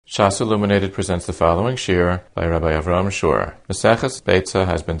Shas Illuminated presents the following shir by Rabbi Avraham Schorr. Maseches Beitzah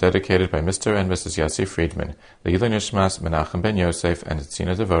has been dedicated by Mr. and Mrs. Yossi Friedman, Leila Nishmas Menachem ben Yosef, and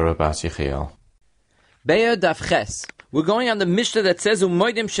Tzina Devora Bas Yechiel. Be'er Daf Ches. We're going on the Mishnah that says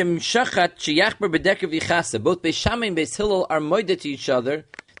Umoidim Shem Shachat Sheyachber B'Deker V'Yichasa. Both Beis Shammai and Beis Hillel are moided to each other.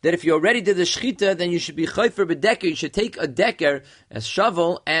 That if you already did the shchita, then you should be chayfer b'deker. You should take a deker, a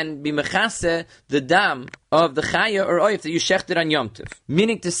shovel, and be mechase the dam of the chaya or oif that you shechted on Yom Tov.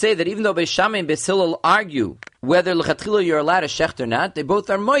 Meaning to say that even though Beis Shammai and Beis Hillel argue whether l'chatchila you're allowed to shecht or not, they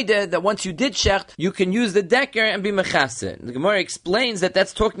both are moided that once you did shecht, you can use the deker and be mechase. The Gemara explains that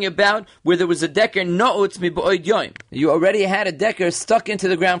that's talking about where there was a deker no'utz mi b'oid yoim. You already had a deker stuck into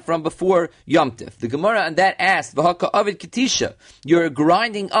the ground from before Yom Tov. The Gemara on that asked, v'haka avid ketisha, you're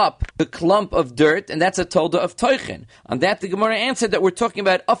grinding up the clump of dirt, and that's a tolda of toichin. On that, the Gemara answered that we're talking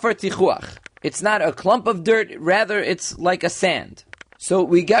about afar tichuach. It's not a clump of dirt, rather it's like a sand. So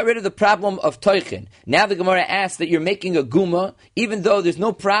we got rid of the problem of toichin. Now the Gemara asks that you're making a guma, even though there's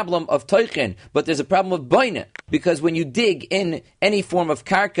no problem of toichin, but there's a problem of boina. Because when you dig in any form of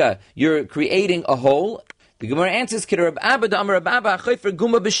karka, you're creating a hole. The Gemara answers, if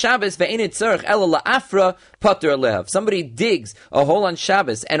somebody digs a hole on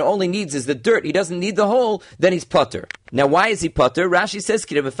Shabbos and only needs is the dirt, he doesn't need the hole, then he's putter. Now why is he putter? Rashi says,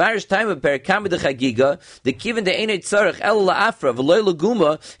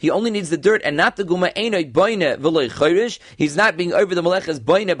 he only needs the dirt and not the guma. He's not being over the meleches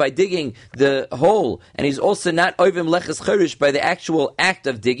boine by digging the hole, and he's also not over meleches chorish by the actual act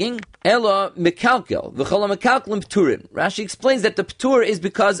of digging. Ela mikalkel. Rashi explains that the ptur is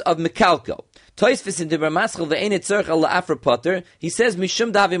because of mikalkel. Toisvis in Dibra Maschel ve'ein tzarich al la'afra pater. He says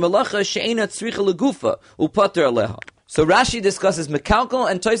mishum davi malacha she'ena tzricha legufa upater aleha. So Rashi discusses Mekalkel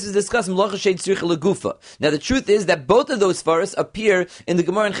and Tosfos discusses Melacha She'ein Tzricha Legufa. Now the truth is that both of those faras appear in the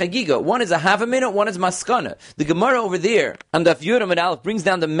Gemara in Chagiga. One is a half a minute, one is Maskana. The Gemara over there on Daf Yudam and Aleph brings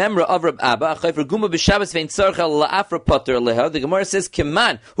down the memra of Rab Abba. Achayfer Guma b'Shabbos ve'ein tzarich al la'afra pater aleha. The Gemara says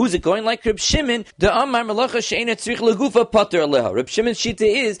Kiman. Who's it going like Reb Shimon? The Amar Melacha She'ein Tzricha Legufa pater aleha. Reb Shimon's shita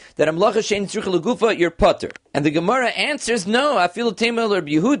is that a Melacha She'ein Tzricha Legufa you're pater. And the Gemara answers no. I feel Tema Reb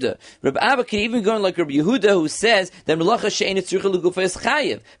Yehuda. Reb Abba can even go like Reb Yehuda who says that Melacha She'ein Tzricha Legufa is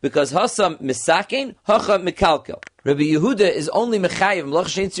chayiv because Hasa misakein hacha mikalkel. Rabbi Yehuda is only mechayiv melacha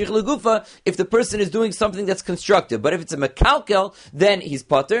she'ein tzricha legufa if the person is doing something that's constructive. But if it's a mekalkel, then he's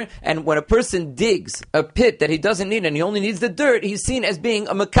potter. And when a person digs a pit that he doesn't need and he only needs the dirt, he's seen as being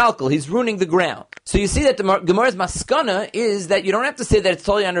a mekalkel. He's ruining the ground. So you see that the Gemara's maskana is that you don't have to say that it's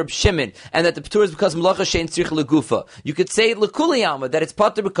totally on Reb Shimon and that the ptur is because melacha she'ein tzricha legufa. You could say lekuli alma that it's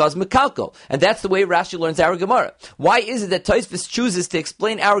potter because mekalkel, and that's the way Rashi learns our Gemara. Why is it that Tosfos chooses to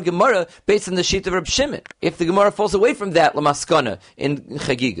explain our Gemara based on the sheet of Reb Shimon? If the Gemara falls away from that lamaskana in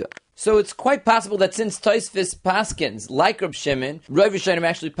Chagiga. So it's quite possible that since Tosfos paskins like Reb Shimon, Rav Yishayim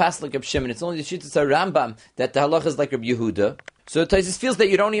actually passed like Reb Shimon. It's only the Shittas Rambam that the halacha is like Reb Yehuda. So Tosfos feels that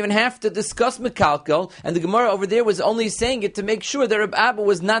you don't even have to discuss Mekalkel, and the Gemara over there was only saying it to make sure that Reb Abba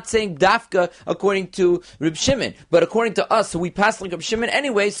was not saying Dafka according to Reb Shimon, but according to us, so we pass like Reb Shimon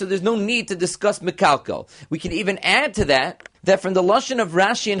anyway, so there's no need to discuss Mekalkel. We can even add to that from the lashon of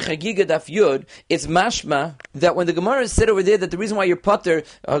Rashi and Chagiga Daf Yud, it's mashma that when the Gemara said over there that the reason why you're putter,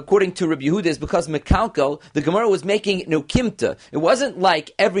 according to Rabbi Yehuda, is because mekalkel, the Gemara was making nukimta. It wasn't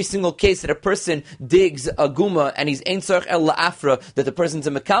like every single case that a person digs a guma and he's ein tzarich el la'afra that the person's a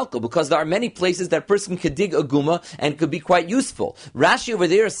mekalkel, because there are many places that a person could dig a guma and could be quite useful. Rashi over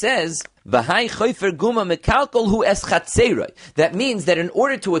there says V'hai choyfer guma mekalkel hu es chatzeiroi. That means that in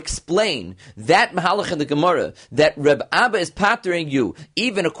order to explain that mahalach in the Gemara, that Reb Abba is pattering you,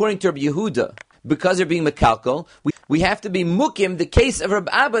 even according to Reb Yehuda, because you're being mekalkel, we have to be mukim the case of Reb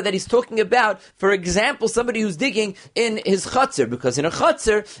Abba that he's talking about. For example, somebody who's digging in his chutzner, because in a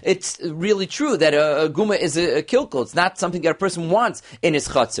chutzner, it's really true that a guma is a kilkel. It's not something that a person wants in his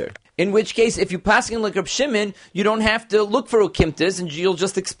chutzner. In which case, if you pass in like Reb Shimon, you don't have to look for ukimtas, and you'll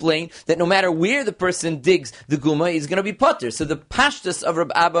just explain that no matter where the person digs the guma, he's going to be potter. So the pashtus of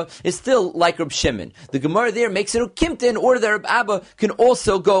Reb Abba is still like Reb Shimon. The Gemara there makes it ukimta in order that Reb Abba can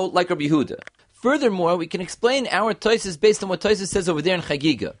also go like Reb Yehuda. Furthermore, we can explain our Tosfos based on what Tosfos says over there in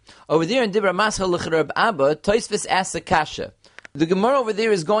Chagiga. Over there in Dibra Maschel Reb Abba, Tosfos asks a kasha. The Gemara over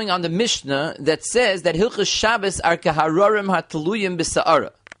there is going on the Mishnah that says that Hilchos Shabbos are kaharorim hataluyim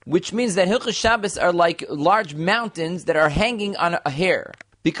b'sa'ara, which means that Hilchos Shabbos are like large mountains that are hanging on a hair,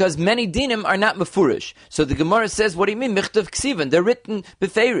 because many dinim are not mefurish. So the Gemara says, what do you mean? Michtav ksivan. They're written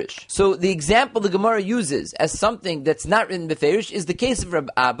beferish. So the example the Gemara uses as something that's not written beferish is the case of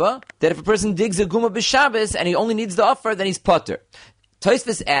Reb Abba, that if a person digs a guma b'Shabbos and he only needs the offer, then he's potter.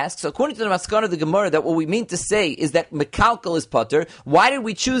 Tosfos asks, according to the Maskana of the Gemara, that what we mean to say is that mekalkel is potter. Why did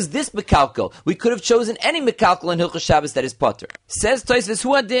we choose this mekalkel? We could have chosen any mekalkel in Hilchos Shabbos that is potter. Says Tosfos,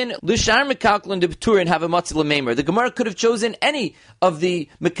 Hu adin l'shar mekalkel and the B'turin have a matzil memer. The Gemara could have chosen any of the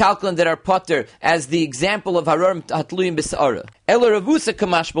mekalkel that are potter as the example of harar hatluyim b'sa'ara. Ela ravusa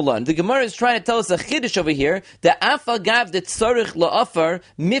kamash balan. The Gemara is trying to tell us a chiddush over here that afa gav the tzarich la'afar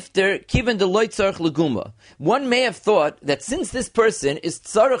mifter kiven the loy tzarich leguma. One may have thought that since this person is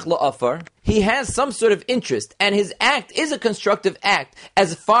tzarich la'afar, he has some sort of interest, and his act is a constructive act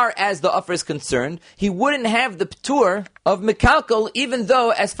as far as the afar is concerned, he wouldn't have the p'tur of mekalkel, even though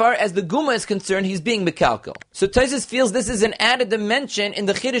as far as the guma is concerned, he's being mekalkel. So Tosfos feels this is an added dimension in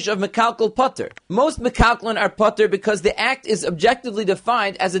the chiddush of mekalkel potter. Most mekalkelin are potter because the act is objectively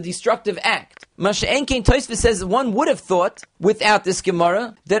defined as a destructive act. Masha'en Kein Tosfos says one would have thought, without this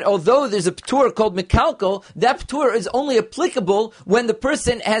Gemara, that although there's a p'tur called mekalkel, that p'tur is only applicable when the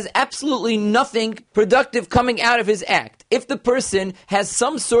person has absolutely nothing productive coming out of his act. If the person has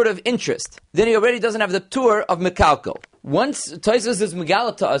some sort of interest, then he already doesn't have the p'tur of mekalkel. Once Tosfos is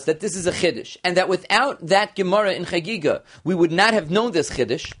megala to us that this is a chiddush, and that without that Gemara in Chagiga, we would not have known this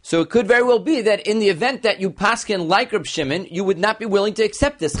chiddush, so it could very well be that in the event that you paskin like Reb Shimon, you would not be willing to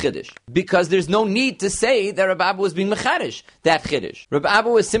accept this chiddush, because there's no need to say that Reb Abba was being mechadish, that chiddush. Reb Abba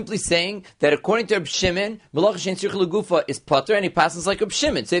was simply saying that according to Reb Shimon, Melach Shein Tzirich Legufa is potter, and he passes like Reb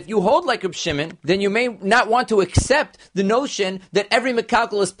Shimon. So if you hold like Reb Shimon, then you may not want to accept the notion that every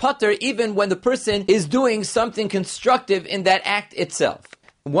mekalkel is potter, even when the person is doing something constructive in that act itself.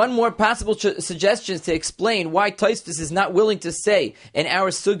 One more possible suggestion to explain why Tosfos is not willing to say in our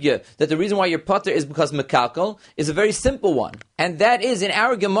sugya that the reason why you're potter is because mekalkel is a very simple one. And that is, in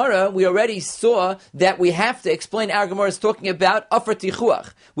our Gemara, we already saw that we have to explain our Gemara is talking about afar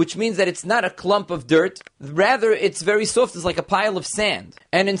tichuach, which means that it's not a clump of dirt, rather it's very soft, it's like a pile of sand.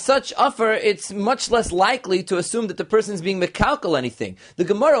 And in such afar, it's much less likely to assume that the person is being mekalkel anything. The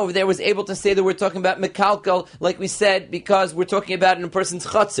Gemara over there was able to say that we're talking about mekalkel, like we said, because we're talking about in a person's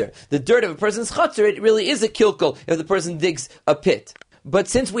chutzner. The dirt of a person's chutzner, it really is a kilkel if the person digs a pit. But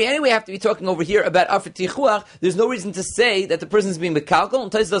since we anyway have to be talking over here about afar tichuach, there's no reason to say that the person is being mekalkel,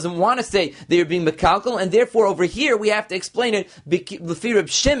 and Tosfos doesn't want to say they are being mekalkel, and therefore over here we have to explain it l'fi Reb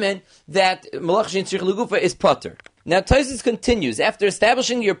Shimon that Melach Shein Tzirich Legufa is potter. Now Tosfos continues, after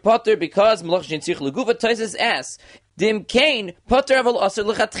establishing your potter because Melach Shein Tzirich Legufa, Tosfos asks, Dim kain potter aval aser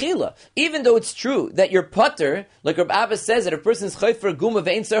lechatchila. Even though it's true that your potter, like Rabbi Abba says, that a person is chayt for guma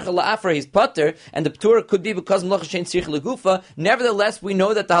ve'ein tzarcha la'afra, he's potter, and the p'tur could be because malacha shein tzirich legufa. Nevertheless, we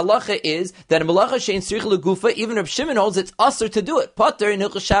know that the halacha is that a malacha shein tzirich legufa, even Reb Shimon holds it's aser to do it. Potter in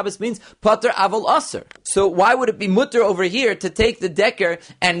Hilchos Shabbos means potter aval aser. So why would it be mutter over here to take the decker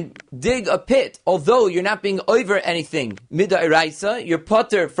and dig a pit, although you're not being over anything mid'iraisa, you're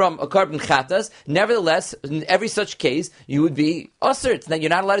potter from a carbon chatas. Nevertheless, in every such case, you would be aser, that you're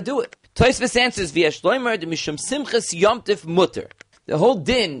not allowed to do it. Tosfos answers, V'yesh loimer de mishum simchas yomtiv mutter. The whole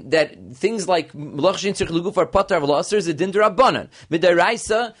din that things like Melach Shein Tzirich Legufa are potter aval aser is a din d'Rabbanan.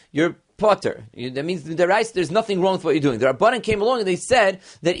 Mid'iraisa, you're potter. That means there's nothing wrong with what you're doing. The Rabbanan came along and they said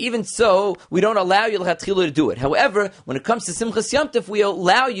that even so, we don't allow you l'chatchila to do it. However, when it comes to Simchas Yom Tov, we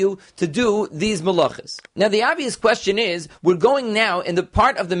allow you to do these malachas. Now, the obvious question is, we're going now in the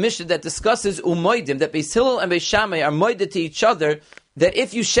part of the Mishnah that discusses umoidim, that Beis Hillel and Beis Shammai are moided to each other, that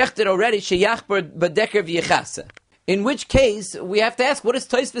if you shechted already, sheyach b'deker v'yechasa. In which case, we have to ask, what does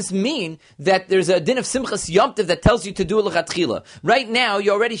Tosfos mean that there's a din of Simchas Yom Tov that tells you to do a l'chatchila? Right now,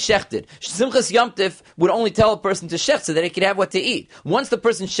 you already shechted. Simchas Yom Tov would only tell a person to shech so that he could have what to eat. Once the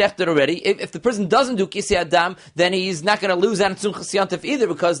person shechted already, if the person doesn't do kisei adam, then he's not going to lose out on Simchas Yom Tov either,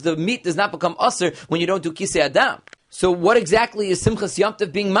 because the meat does not become aser when you don't do kisei adam. So what exactly is Simchas Yom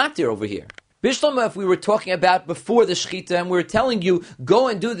Tov being matir over here? Bishlama, if we were talking about before the shechita, and we were telling you, go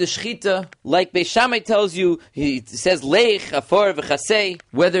and do the shechita, like Beis Shammai tells you, he says, leich chafar v'chasei,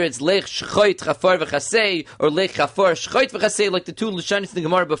 whether it's leich shchoit chafar v'chasei, or leich chafar shchoit v'chasei, like the two Lashonis in the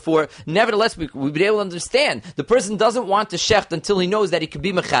Gemara before. Nevertheless, we've been able to understand, the person doesn't want to shecht until he knows that he could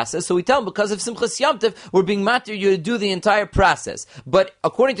be mechasa, so we tell him, because of Simchas Yom Tov, we're being matir you to do the entire process. But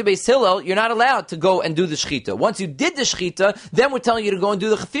according to Beis Hillel, you're not allowed to go and do the shechita. Once you did the shechita, then we're telling you to go and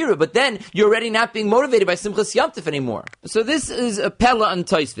do the chafira, but then you're already not being motivated by Simchas Yom Tov anymore. So this is a pella on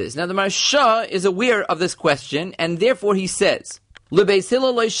Tosfos. Now the Marsha is aware of this question, and therefore he says, Beis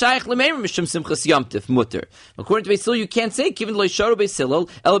Hillel lo shaykh lemeir mishum Simchas Yom Tov mutter. According to Beis Hillel, you can't say given lo sharu Beis Hillel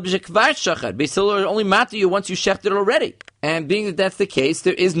el b'shekvar shachar. Beis Hillel only matter you once you shechted already. And being that that's the case,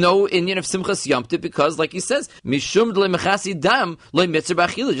 there is no Inyan of Simchas Yom Tov because, like he says, Mishum Mechasi Dam Lo Mitzvah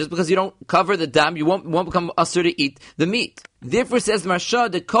B'Achila. Just because you don't cover the dam, you won't become asur to eat the meat. Therefore, says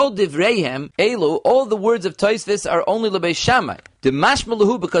Marsha, the Kol Divreihem Elu, all the words of Tosfos are only L'Beis Shammai. The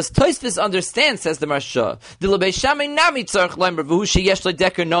Mashmalahu, because Tosfos understands, says the Marsha, the L'Beis Shammai Nami Tzarch Leimer V'hu Sheyesh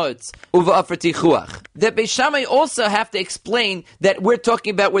Le'Deker Noetz Uva Afer Tichuach. That Beis Shammai also have to explain that we're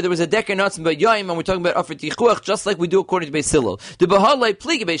talking about where there was a Deker Noetz and B'Yoyim, and we're talking about Afer Tichuach, just like we do according to Beis Hillel. The B'Halei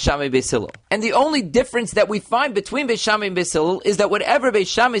Pligi Beis Shammai Beis Hillel. And the only difference that we find between Beis Shammai and Beis Hillel is that whatever Beis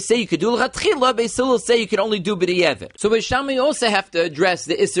Shammai say you could do L'Chatchila, Beis Hillel say you can only do B'Di'evet. So Beis Shammai also have to address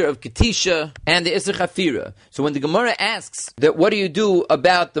the Isser of Ketisha and the Isser Chafira. So when the Gemara asks that what do you do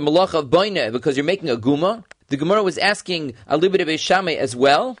about the Malach of Boineh because you're making a Guma, the Gemara was asking a little bit of Beis Shammai as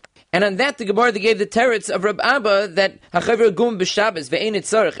well. And on that, the Gemara gave the teretz of Rab Abba that Hachaver Gum b'Shabbos ve'ein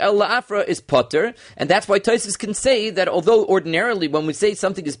tzarich el la'afra is potter, and that's why Tosfos can say that although ordinarily when we say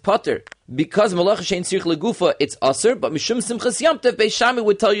something is potter because Malach shein tzirich legufa it's aser, but mishum simchas Yom Tov Beis Shammai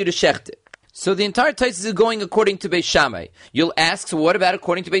would tell you to shecht it. So the entire Tosfos is going according to Beis Shammai. You'll ask, so what about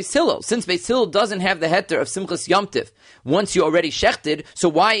according to Beis Hillel? Since Beis Hillel doesn't have the heter of Simchas Yom Tov once you already shechted, so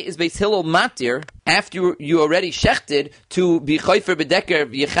why is Beis Hillel matir after you already shechted to be choifer bedeker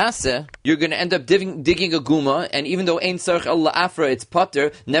v'yechase? You're going to end up digging a guma, and even though ein sarch el la'afra it's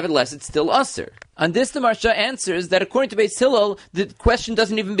potter, nevertheless it's still aser. On this, the Marsha answers that according to Beis Hillel, the question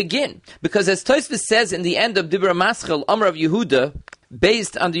doesn't even begin, because as Tosfos says in the end of Dibra Maschel, Amar of Yehuda,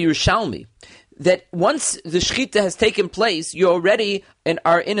 based on the Yerushalmi, that once the shechita has taken place, you already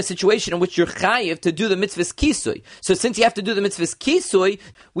are in a situation in which you're chayiv to do the mitzvahs kisui. So since you have to do the mitzvahs kisui,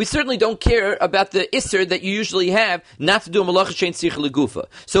 we certainly don't care about the isser that you usually have not to do a malacha shein tzirich legufa.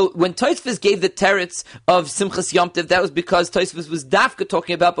 So when Tosfos gave the teretz of Simchas Yom Tov, that was because Tosfos was dafka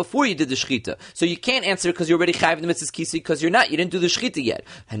talking about before you did the shechita. So you can't answer because you're already chayiv in the mitzvahs kisui because you're not. You didn't do the shechita yet.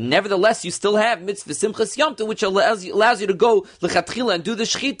 And nevertheless, you still have mitzvah Simchas Yom Tov, which allows you to go lechatchila and do the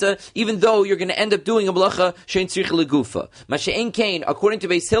shechita, even though you're going to end up doing a malacha shein tzirich legufa. Mashe'en kain, according to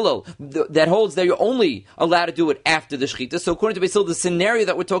Beis Hillel, that holds that you're only allowed to do it after the shechita. So according to Beis Hillel, the scenario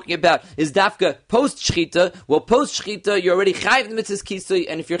that we're talking about is dafka post shechita. Well, post shechita, you're already chayiv in the mitzvahs kisui,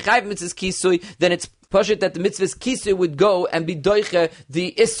 and if you're chayiv in the mitzvahs kisui, then it's pashut that the mitzvahs kisui would go and be doiche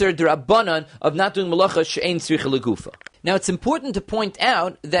the isser d'Rabbanan of not doing malacha she'ein tzricha legufa. Now, it's important to point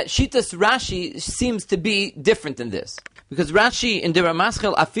out that Shitas Rashi seems to be different than this. Because Rashi in Dibra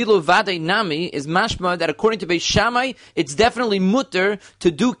Maschel, Afilu Vadei Nami, is mashma that according to Beis Shammai, it's definitely mutter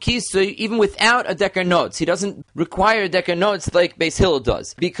to do kisui even without a deker notes. He doesn't require deker notes like Beis Hillel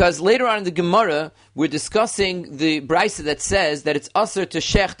does. Because later on in the Gemara, we're discussing the Beitzah that says that it's aser to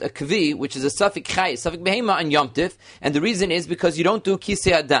shecht a kvi, which is a suffik chay, suffik behema on Yom Tif, and the reason is because you don't do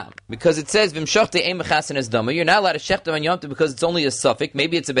kisei adam. Because it says, v'mshochte ein mechasen es dama, you're not allowed to shecht them on Yom Tif because it's only a suffik,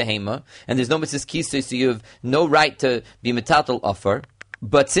 maybe it's a behema, and there's no mitzvah kisei, so you have no right to be metatal offer.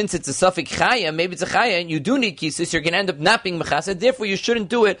 But since it's a suffik chaya, maybe it's a chaya, and you do need kisei, so you're going to end up not being mechased, therefore you shouldn't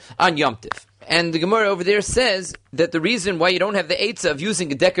do it on Yom Tif. And the Gemara over there says that the reason why you don't have the Eitzah of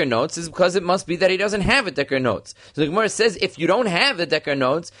using a deker notes is because it must be that he doesn't have a deker notes. So the Gemara says if you don't have the deker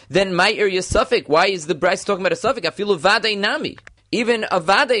notes, then my area suffik. Why is the Bryce talking about a suffik? Afilu vadei nami. Even a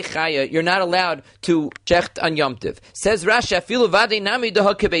vadei chaya, you're not allowed to shecht on Yom Tiv. Says Rashi, afilu vadei nami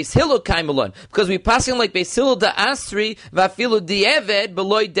deha kebeis Hillel kaimelon. Because we pass him like Beis Hillel da asri, vafilu di'eved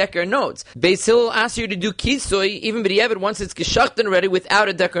beloy deker notes. Beis Hillel asks you to do kisui, even b'di'eved once it's geshachten already without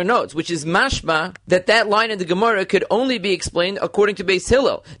a deker notes, which is mashma that line in the Gemara could only be explained according to Beis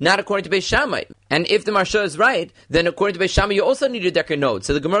Hillel, not according to Beis Shammai. And if the Marsha is right, then according to Beis Shammai, you also need a deker note.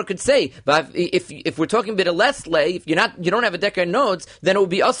 So the Gemara could say, but if we're talking a bit of less lay, if you don't have a deker notes, then it will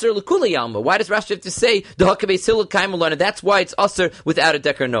be aser l'kula yalma. Why does Rashi have to say the hakabeis Hillel kaimelon? And that's why it's aser without a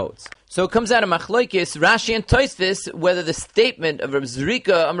deker notes. So it comes out of Machlokes, Rashi and Tosfos, whether the statement of Rabbi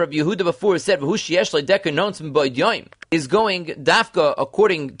Zrika, Rabbi Yehuda before said v'hu sheyesh le deker notes m'boid yoim is going dafka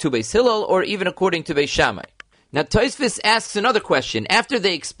according to Beis Hillel or even according to Beis Shammai. Now Tosfos asks another question. After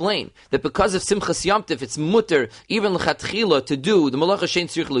they explain that because of Simchas Yom Tov it's mutter even l'chatchila to do the malacha shein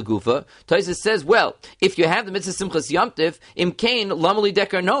tzirich legufa, Tosfos says, well, if you have the mitzvah Simchas Yom Tov, im kain lamali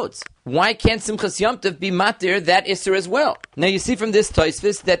deker notes. Why can't Simchas Yom Tov be matir that Isser as well? Now you see from this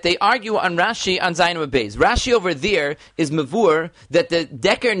Tosfos that they argue on Rashi on Zayin Beis. Rashi over there is mavur that the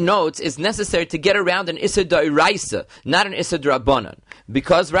deker notes is necessary to get around an Isser da'iraisa, not an Isser d'Rabbanan.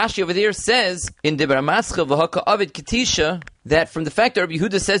 Because Rashi over there says in Dibra Maschel v'haka avid ketisha that from the fact that Rabbi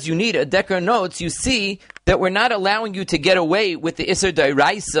Yehuda says you need a deker notes, you see that we're not allowing you to get away with the Isser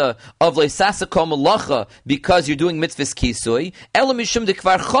Dairaisa of Leisasa Kol Malacha because you're doing mitzvahs kisui, Ela Mishum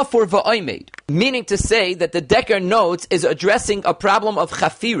Dekvar Chafur Va'oimed. Meaning to say that the Decker Notes is addressing a problem of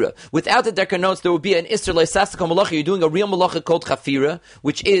chafira. Without the Decker Notes, there would be an Isser Leisasa Kol Malacha. You're doing a real malacha called chafira,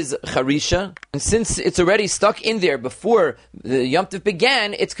 which is charisha. And since it's already stuck in there before the Yom Tov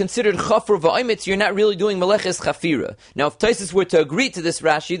began, it's considered chafur va'oimed, so you're not really doing meleches chafira. Now, if Tosfos were to agree to this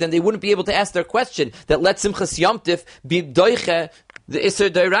Rashi, then they wouldn't be able to ask their question that let Simchas Yom Tov be doiche the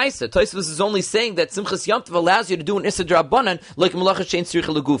Isser D'Oraisa. Tosfos is only saying that Simchas Yom Tov allows you to do an Isser D'Rabbanan like Malacha Shein Tzricha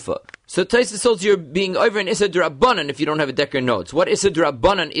L'Gufa. So Tosfos holds you're being over an Isser D'Rabbanan if you don't have a Decker Notes. What Isser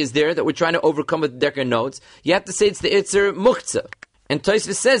D'Rabbanan is there that we're trying to overcome with Decker Notes? You have to say it's the Isser Muktzah. And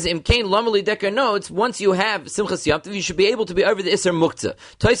Tosfos says, Im Kain Lomeli Decker Notes, once you have Simchas Yom Tov, you should be able to be over the Isser Muktzah.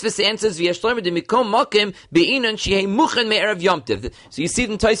 Tosfos answers, V'yashlomer de mikom mokim be'inan shehei muchen me'erev Yom Tov. So you see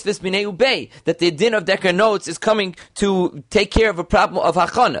in Tosfos B'nei Ubei that the din of Decker Notes is coming to take care of a problem of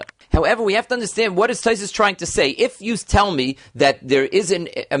hachana. However, we have to understand what is Tosfos trying to say. If you tell me that there is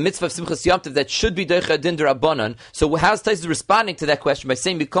a mitzvah of Simchas Yom Tov that should be Deicha Din D'Rabbanan, so how's Tosfos responding to that question by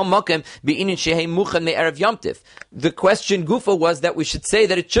saying Mikom Mokem Be'inin Shehei Muchen Me'erev Yom Tov? The question Gufa was that we should say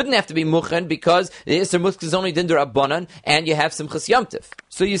that it shouldn't have to be Muchen because the Isser Mutzah is only Din D'Rabbanan and you have Simchas Yom Tov.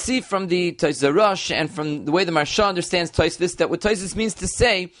 So you see from the Tosfos Rosh and from the way the Marsha understands Tosfos that what Tosfos means to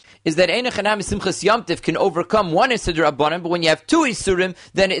say is that Ein Chanam Simchas Yom Tov can overcome one Isser D'Rabbanan, but when you have two Isurim,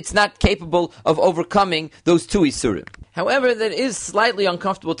 then it's not capable of overcoming those two Isurim. However, that is slightly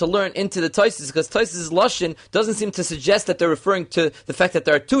uncomfortable to learn into the Tosfos because Tosfos' Lashon doesn't seem to suggest that they're referring to the fact that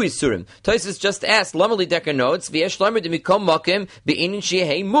there are two Isurim. Tosfos just asked, Lomeli Decker Notes, V'yesh Lomer de mikom mokem be'inin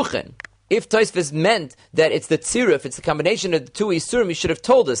shehei muchen. If Tosfos meant that it's the tziruf, it's the combination of the two Isurim, he should have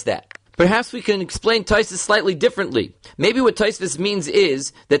told us that. Perhaps we can explain Tosfos slightly differently. Maybe what Tosfos means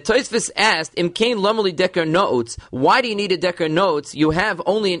is that Tosfos asked, Im Kain Lomeli Decker Notes, why do you need a Decker Notes? You have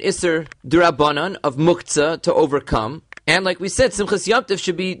only an Isser D'Rabbanan of Muktzah to overcome. And like we said, Simchas Yom Tov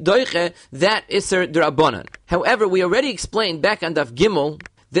should be doiche that Isser D'Rabbanan. However, we already explained back on Daf Gimel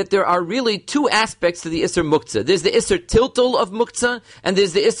that there are really two aspects to the Isser Muktzah. There's the Isser Tiltul of Muktzah, and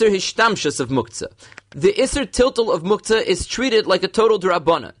there's the Isser Hishtamshus of Muktzah. The Isser Tiltul of Muktzah is treated like a total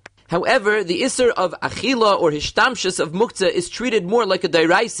D'Rabbanan. However, the Isser of Achila or Hishtamshus of Muktzah is treated more like a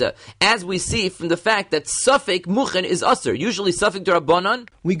Dairaisa, as we see from the fact that Safek Muchen is Asr. Usually Safek D'Rabbanan,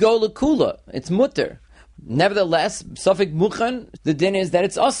 we go L'Kula, it's Mutter. Nevertheless, Safek Muchen, the din is that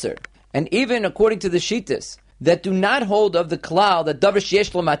it's Asr. And even according to the Shittas, that do not hold of the klal that davar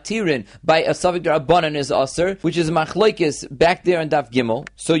sheyesh lo matirin by a Safek D'Rabbanan is aser, which is machlokes back there in Daf Gimel.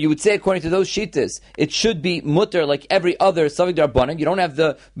 So you would say, according to those shittas, it should be mutter like every other Safek D'Rabbanan. You don't have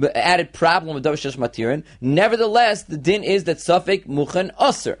the added problem of davar sheyesh matirin. Nevertheless, the din is that Safek muchen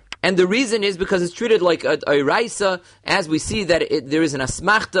aser. And the reason is because it's treated like a Raisa, as we see that there is an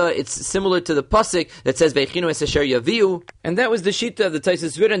Asmachta. It's similar to the Pasuk that says, Veichinu es asher yaviu. And that was the Shita of the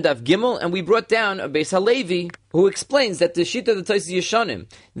Tosfos Rid and Daf Gimel, and we brought down a Beis Halevi, who explains that the Shita of the Tosfos Yeshanim,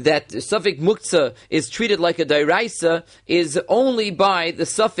 that Safek Muktzah is treated like a Dairaisa, is only by the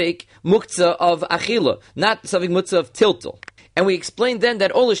Safek Muktzah of Achila, not Safek Muktzah of Tiltul. And we explained then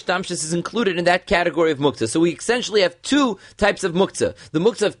that all Ishtamshus is included in that category of Muktzah. So we essentially have two types of Muktzah. The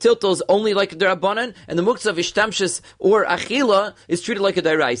Muktzah of Tiltul is only like a D'Rabbanan, and the Muktzah of Ishtamshus or Achila is treated like a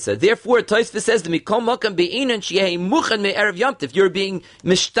Dairaisa. Therefore, Tosfos says, the Mikom Makam Be'inan Shehei Muchen Me'erev Yom Tov. You're being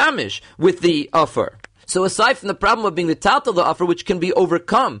mishtamish with the offer. So aside from the problem of being the taltal of the offer, which can be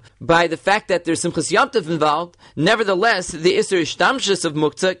overcome by the fact that there's Simchas Yom Tov involved, nevertheless, the Isser Ishtamshus of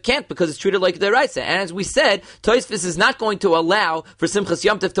Muktzah can't because it's treated like D'Oraisa. And as we said, Tosfos is not going to allow for Simchas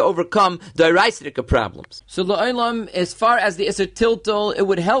Yom Tov to overcome D'Oraisa problems. So L'Olam, as far as the Isser Tiltul, it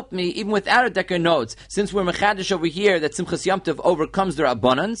would help me even without a Decker Notes, since we're Mechadish over here that Simchas Yom Tov overcomes the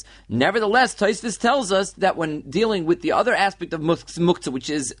Rabbanans. Nevertheless, Tosfos tells us that when dealing with the other aspect of Muktzah, which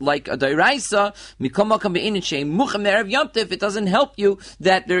is like a D'Oraisa, Mikom it doesn't help you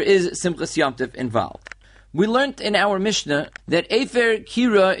that there is Simchas Yom Tov involved. We learned in our Mishnah that Efer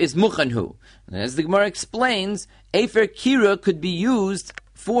Kira is Muchanhu. As the Gemara explains, Efer Kira could be used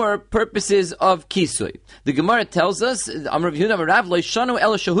for purposes of kisui. The Gemara tells us, Amar Yehuda Rav lo yishanu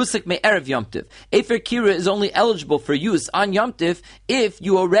ela shehusik me'erev Yom Tov. Efer Kira is only eligible for use on Yom Tov if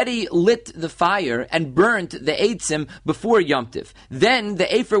you already lit the fire and burnt the eitzim before Yom Tov. Then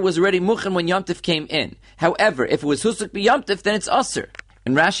the Efer was already muchen when Yom Tov came in. However, if it was husik be Yom Tov, then it's aser.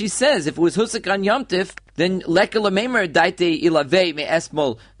 And Rashi says, if it was husik on Yom Tov, then lekela meimer daite ilavei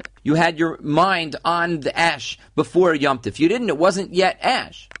me'esmol. You had your mind on the ash before Yom Tov. If you didn't, it wasn't yet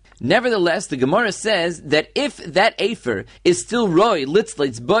ash. Nevertheless, the Gemara says that if that Efer is still roy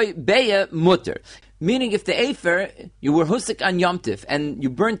litzlitz beya mutter, Meaning, if the Afer, you were husik on Yom Tif, and you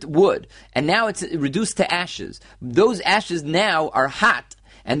burnt wood, and now it's reduced to ashes, those ashes now are hot,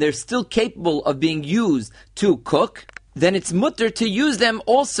 and they're still capable of being used to cook, then it's mutter to use them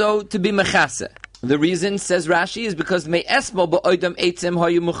also to be mechase. The reason, says Rashi, is because me esmo ba'odam eitzim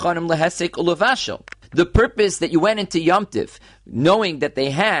hayu muchanim lehesek ulavashel. The purpose that you went into Yom Tif, knowing that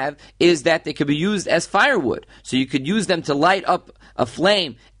they have, is that they could be used as firewood. So you could use them to light up a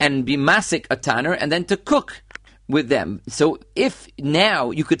flame and be masik a tanner, and then to cook with them. So if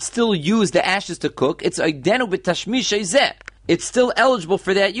now you could still use the ashes to cook, it's oidenu b'tashmish zeh. It's still eligible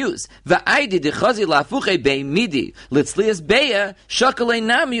for that use. You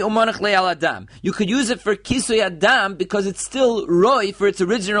could use it for kisui adam because it's still roi for its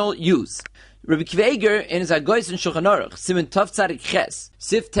original use. Rabbi Kveger in his Agois and Shulchan Aruch, Siman Tov Tzadik Ches,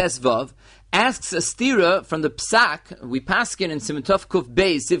 Sif Tes Vav, asks a stira from the Psak, we paskin in Siman Tov Kuf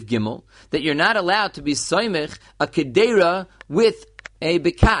Bey Sif Gimel, that you're not allowed to be soimech a kedera with a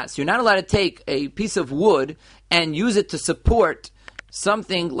bekas. You're not allowed to take a piece of wood and use it to support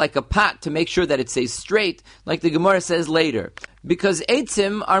something like a pot to make sure that it stays straight, like the Gemara says later. Because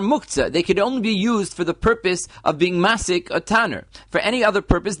eitzim are muktzah. They could only be used for the purpose of being masik a tanner. For any other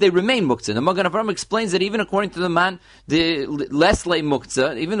purpose, they remain muktzah. The Magen Avraham explains that even according to the man, the less lay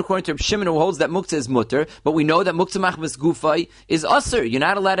muktzah, even according to Reb Shimon who holds that muktzah is mutter, but we know that muktzah machmas gufay is asur. You're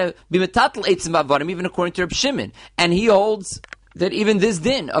not allowed to be metatel eitzim avarim, even according to Reb Shimon. And he holds that even this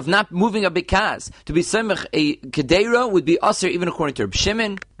din of not moving a bekas to be semech a kedera would be aser even according to Reb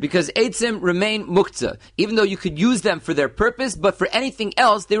Shimon, because eitzim remain muktzah, even though you could use them for their purpose, but for anything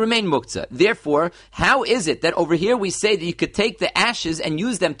else they remain muktzah. Therefore, how is it that over here we say that you could take the ashes and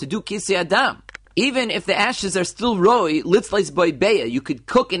use them to do kisei adam? Even if the ashes are still roi, litzleis boy beya, you could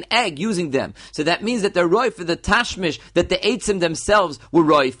cook an egg using them. So that means that they're roi for the tashmish that the eitzim themselves were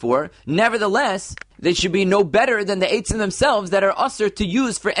roi for. Nevertheless, they should be no better than the eitzim themselves that are usher to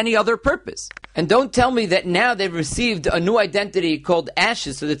use for any other purpose. And don't tell me that now they've received a new identity called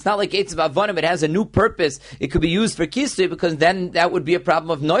ashes, so it's not like eitzim avonim, it has a new purpose. It could be used for kisui, because then that would be a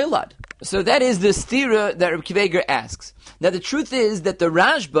problem of noilad. So that is the stira that Rabbi Kveger asks. Now the truth is that the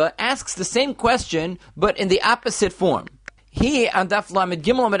Rashba asks the same question, but in the opposite form. He, on Daf Lamed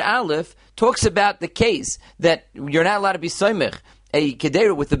Gimel Amud Aleph, talks about the case that you're not allowed to be soimech a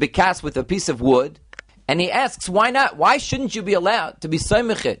kedera with a bekas, with a piece of wood. And he asks, why not? Why shouldn't you be allowed to be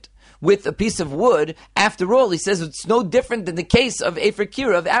soimech it with a piece of wood? After all, he says it's no different than the case of Efer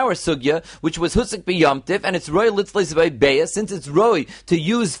Kira, of our sugya, which was husik b'yomtiv, and it's roi litzleis b'beya. Since it's roi to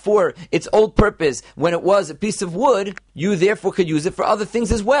use for its old purpose when it was a piece of wood, you therefore could use it for other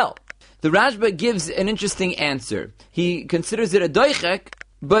things as well. The Rashba gives an interesting answer. He considers it a doichek,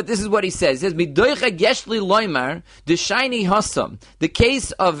 but this is what he says. He says, "Midoichek yeshli loymar the shiny hasam." The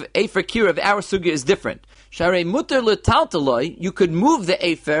case of Efer Kira, of our sugya, is different. Sharei muter letaltaloi, you could move the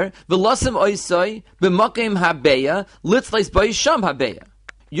Efer v'losim oisoi b'makim habeya litzleis b'yisham habeya.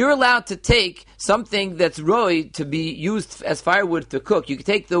 You're allowed to take something that's roi to be used as firewood to cook. You can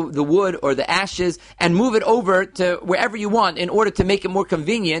take the wood or the ashes and move it over to wherever you want in order to make it more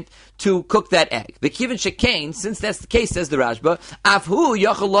convenient to cook that egg. The kivin shekain, since that's the case, says the Rashba, afhu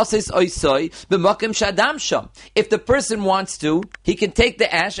yachol loses oisoi b'makim shadam sham. If the person wants to, he can take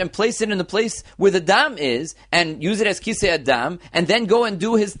the ash and place it in the place where the dam is and use it as kisei adam, and then go and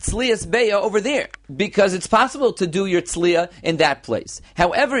do his tzlias beya over there, because it's possible to do your tzliya in that place.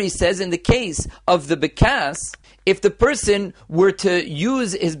 However, he says in the case of the bekas, if the person were to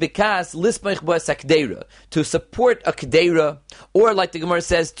use his bekas lismach b'sakdeira to support a kedera, or like the Gemara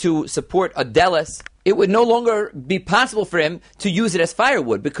says, to support a deles, it would no longer be possible for him to use it as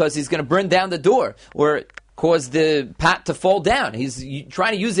firewood, because he's going to burn down the door or cause the pot to fall down. He's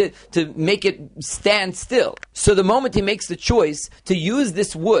trying to use it to make it stand still. So the moment he makes the choice to use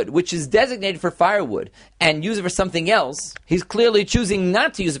this wood, which is designated for firewood, and use it for something else, he's clearly choosing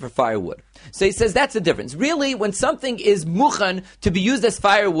not to use it for firewood. So he says that's the difference. Really, when something is mukhan to be used as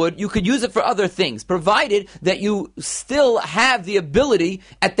firewood, you could use it for other things, provided that you still have the ability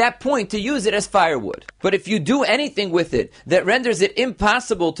at that point to use it as firewood. But if you do anything with it that renders it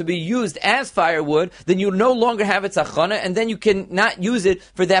impossible to be used as firewood, then you no longer have its achana, and then you cannot use it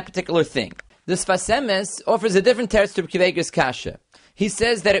for that particular thing. The Sfas Emes offers a different teretz to Kveger's kasha. He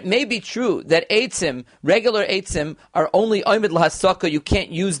says that it may be true that eitzim, regular eitzim, are only oimid lahasaka. You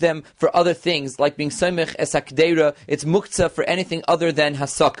can't use them for other things, like being soimech es hakdeira. It's muktzah for anything other than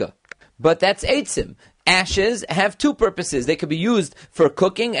hasaka. But that's eitzim. Ashes have two purposes. They could be used for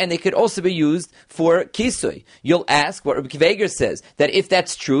cooking, and they could also be used for kisui. You'll ask what Rabbi Kveger says, that if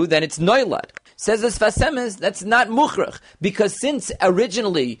that's true, then it's noilad. Says this Fasemes, that's not mukhrach, because since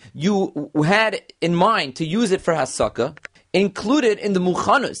originally you had in mind to use it for hasaka, included in the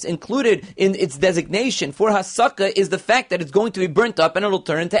muchanus, included in its designation for hasaka is the fact that it's going to be burnt up and it'll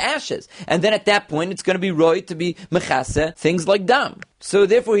turn into ashes. And then at that point it's going to be roy to be mechase, things like dam. So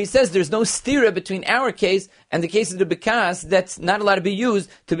therefore he says there's no stira between our case and the case of the bekas that's not allowed to be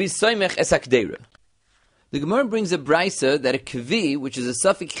used to be soymech es hakdeira. The Gemara brings a brisa that a kvi, which is a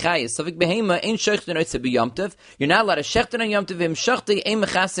suffik chayis, suffik behema, ain't shechten oitze b'yamtev. You're not allowed to shechten on yamtev, im shechte ein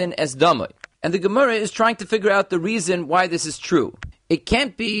mechasin es damoy. And the Gemara is trying to figure out the reason why this is true. It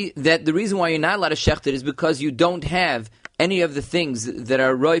can't be that the reason why you're not allowed to shecht it is because you don't have any of the things that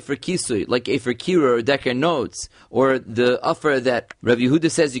are roi for kisui, like Efer Kira or Deker Notes, or the offer that Rabbi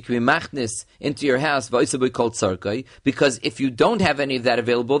Yehuda says you can be machnis into your house, v'oisaboy kol tzarkai, because if you don't have any of that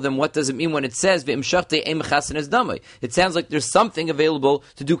available, then what does it mean when it says v'im shachte ein mechasen es damai? It sounds like there's something available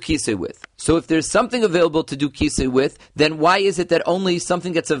to do kisui with. So if there's something available to do kisui with, then why is it that only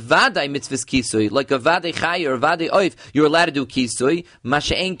something that's a vadai mitzvahs kisui, like a vadai chay or a vadai oif, you're allowed to do kisui,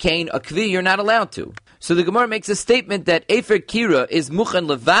 masha'en kain, a kvi, you're not allowed to? So the Gemara makes a statement that Efer Kira is muchan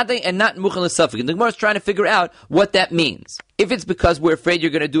levade and not muchan lesafik. And the Gemara is trying to figure out what that means. If it's because we're afraid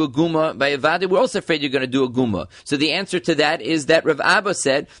you're going to do a guma by a vade, we're also afraid you're going to do a guma. So the answer to that is that Rav Abba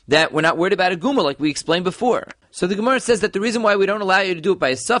said that we're not worried about a guma like we explained before. So the Gemara says that the reason why we don't allow you to do it by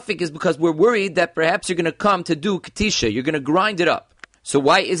a suffix is because we're worried that perhaps you're going to come to do katisha. You're going to grind it up. So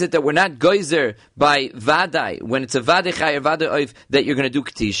why is it that we're not geyser by vadai, when it's a vadai chay or vadai oif, that you're going to do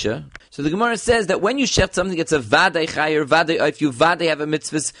katisha? So the Gemara says that when you shecht something that's a vadai chay or vadai oif, you vadai have a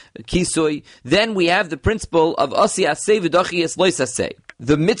mitzvahs kisoi, then we have the principle of osi asay v'dochi es lois asay.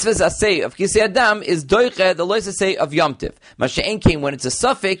 The mitzvahs asay of kisei adam is doiche, the lois asay of yomtiv. Masha'en came when it's a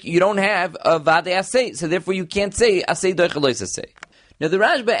suffix, you don't have a vadai asay, so therefore you can't say asay doiche lois asay. Now the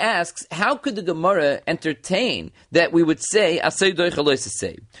Rashba asks, how could the Gemara entertain that we would say asay doiche lois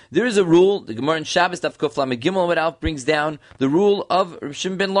asay? There is a rule, the Gemara in Shabbos Daf Kuf Lamed Gimel Amud brings down the rule of Rav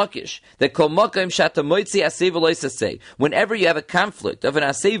Shimon ben Lakish that kol makam shata moitzi asay v'lois asay. Whenever you have a conflict of an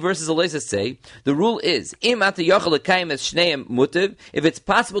asay versus a lois asay, the rule is im ata yachal lekayim es shneim mutiv. If it's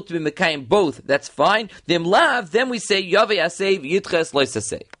possible to be mekayim both, that's fine. V'im lav, then we say yavei asay v'yitches lois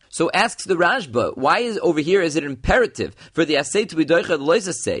asay. So asks the Rashba, why is over here is it imperative for the asay to be doicha the lois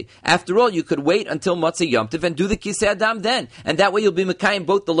asay? After all, you could wait until Matzah Yomtiv and do the kisei adam then, and that way you'll be mekayim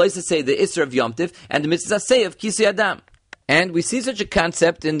both the lois asay, the isra of Yomtiv, and the mitzvah asay of kisei adam. And we see such a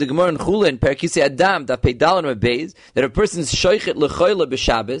concept in the Gemara in Chula in Perkisei Adam that Peidal and Beis that a person's shoichet lechoyle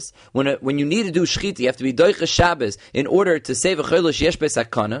b'Shabbos. When you need to do shchita, you have to be doicha Shabbos in order to save a choyle sheyesh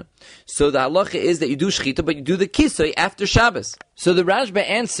b'sakana. So the halacha is that you do shchita, but you do the kisoi after Shabbos. So the Rashba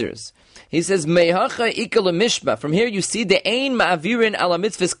answers. He says, Meihacha ikala mishma. From here you see the ein ma'avirin ala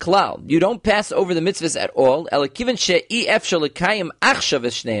mitzvahs klal. You don't pass over the mitzvahs at all. Elakivan she'i efshal lekayim achshav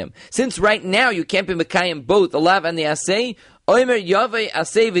eshneim. Since right now you can't be mekayim both the lav and the asay. Oimer yavei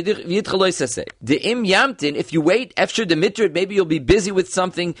asay v'yitchalois asay. The im yamtin, if you wait after the mitrid, maybe you'll be busy with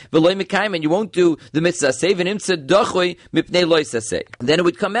something v'loy mekayim and you won't do the mitzvah asay. V'nim tzedachoi mipnei lois asay. Then it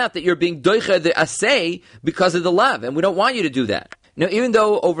would come out that you're being doicha the asay because of the lav, and we don't want you to do that. Now, even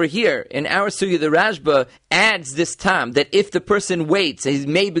though over here, in our sugya, the Rashba adds this time, that if the person waits, he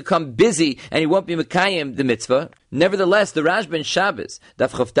may become busy, and he won't be mekayim the mitzvah. Nevertheless, the Rashba in Shabbos,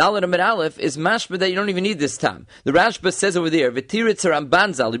 Daf Chof Daled Amud Aleph, is mashma that you don't even need this time. The Rashba says over there, V'tiritz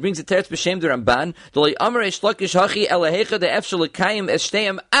Ramban Zal, he brings a teretz b'shem the Ramban, D'loi Amar Eish Lakish Hachi Elahecha de'efshel lekayim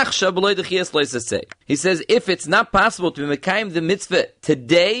eshteim achsha b'loi dechias lois asay. He says, if it's not possible to be mekayim the mitzvah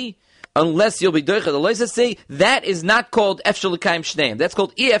today, unless you'll be doicha the lois asay, that is not called efshel l'kayim shneim. That's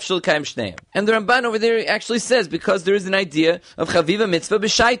called efshel l'kayim shneim. And the Ramban over there actually says, because there is an idea of chaviva mitzvah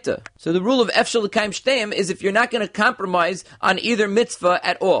b'shaita. So the rule of efshel l'kayim shneim is if you're not going to compromise on either mitzvah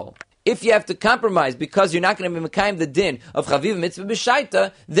at all. If you have to compromise because you're not going to be mekayim the din of chaviva mitzvah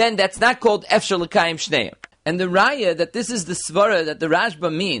b'shaita, then that's not called efshel l'kayim shneim. And the raya that this is the svara that the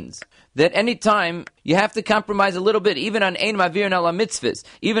Rashba means, that any time you have to compromise a little bit, even on ein mavir and ala mitzvahs,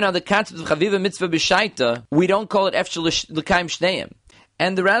 even on the concept of chaviva mitzvah b'shaita, we don't call it efshel l'kayim shneim.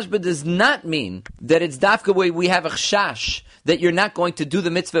 And the Rashba does not mean that it's dafka where we have a chashash that you're not going to do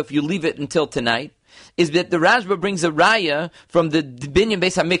the mitzvah if you leave it until tonight. is that the Rashba brings a raya from the Binyan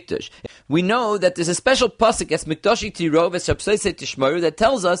Beis HaMikdash. We know that there's a special pasuk as Mikdashi Tirov as Shabsosei Tishmaru that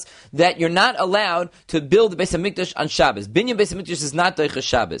tells us that you're not allowed to build the Beis HaMikdash on Shabbos. Binyan Beis HaMikdash is not Doicha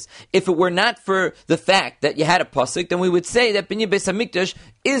Shabbos. If it were not for the fact that you had a pasuk, then we would say that Binyan Beis HaMikdash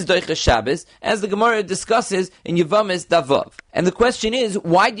is Doicha Shabbos, as the Gemara discusses in Yevamis Davav. And the question is,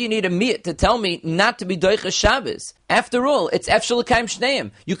 why do you need a miyat to tell me not to be Doicha Shabbos? After all, it's Efshel L'Kayim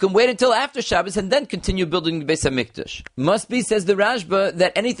Shneim. You can wait until after Shabbos and then continue building the Beis HaMikdash. Must be, says the Rashba,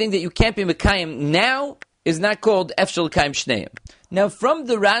 that anything that you can't be Mekayim now is not called Efshel L'Kayim Shneim. Now, from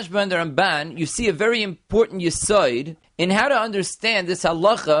the Rashba and the Ramban, you see a very important yisoid in how to understand this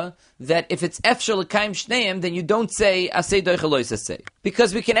halacha that if it's Efshel L'Kayim Shneim, then you don't say Aseh Doicha Lo Yisaseh.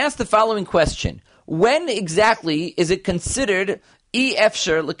 Because we can ask the following question. When exactly is it considered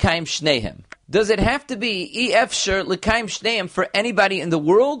Efshel L'Kayim Shneim? Does it have to be Efshel L'Kayim Shneim for anybody in the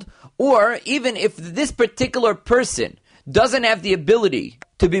world? Or even if this particular person doesn't have the ability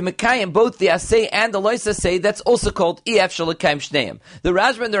to be Mekayim both the Aseh and the Lo Yisaseh, that's also called Efshel L'Kayim Shneim. The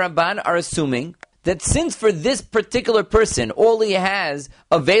Rashba and the Ramban are assuming that since for this particular person, all he has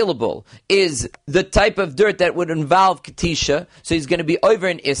available is the type of dirt that would involve Katisha, so he's going to be over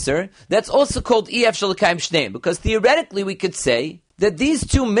in Isser, that's also called Efshel L'Kayim Shneim, because theoretically we could say that these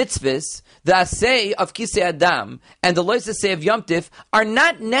two mitzvahs, the Aseh of Kisei Adam and the Lo Yisaseh of Yom Tif, are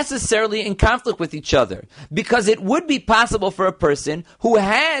not necessarily in conflict with each other. Because it would be possible for a person who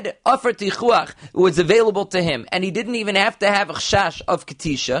had Afer Tichuach, was available to him, and he didn't even have to have a chash of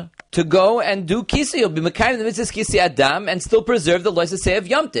Katisha, to go and do Kisei, he'll be Mekayim the mitzvahs Kisei Adam, and still preserve the Lo Yisaseh of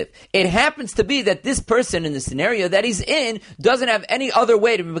Yom Tif. It happens to be that this person in the scenario that he's in doesn't have any other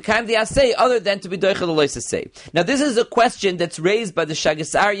way to be Mekayim the Aseh other than to be Doicha the Lo Yisaseh. Now this is a question that's raised by the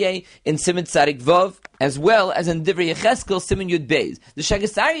Shagas Aryeh in Siman Tzadik Vav, as well as in Divrei Yecheskel Siman Yud Beis. The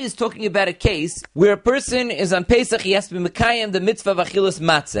Shagas Aryeh is talking about a case where a person is on Pesach, he has to be Mekayim the mitzvah of Achilas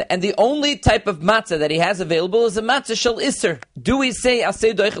Matzah, and the only type of matzah that he has available is a matzah shel Isser. Do we say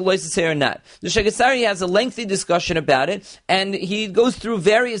Aseh Doicha Lo Yisaseh or not? The Shagas Aryeh has a lengthy discussion about it, and he goes through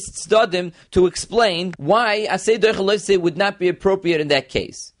various tzedadim to explain why Aseh Doicha Lo Yisaseh would not be appropriate in that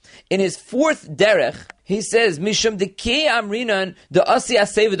case. In his fourth derech, he says, Mishum dekei amrinan the asi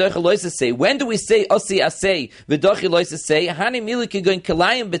aseh v'dochi lo yisaseh. When do we say asi aseh v'dochi lo yisaseh? Hani milu kigoin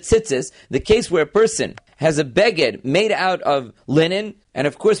kelayim betzitzis, the case where a person has a beged made out of linen, and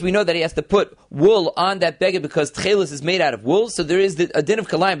of course we know that he has to put wool on that beged because tchelis is made out of wool, so there is a din of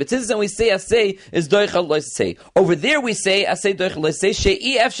kalayim betzitzis, and we say aseh is doicha lo yisaseh. Over there we say aseh doicha lo yisaseh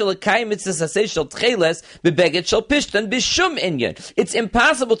she'i efshel l'kayim mitzvahs aseh shel tchelis bebeged shel pishtan b'shum inyan. It's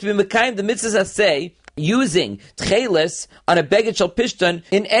impossible to be mekayim the mitzvahs aseh using tchelis on a beged shel pishtan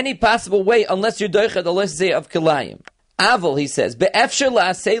in any possible way unless you're doicha the lo yisaseh of kalayim. Aval, he says, be'efshel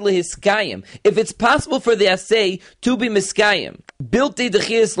la'aseh lehiskayim. If it's possible for the aseh to be miskayim, bilti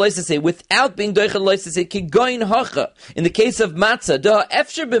dechias loisaseh, without being doicha loisaseh, kigoin hocha. In the case of matzah, da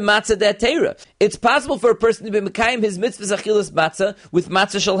efshel b'matzah de'atera. It's possible for a person to be mekayim his mitzvahs achilas matzah with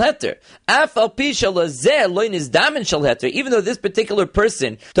matzah shel heter. Af al pi shel azeh loin is damin shel heter. Even though this particular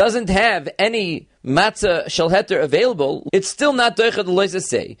person doesn't have any matzah shel heter available, it's still not doicha the lo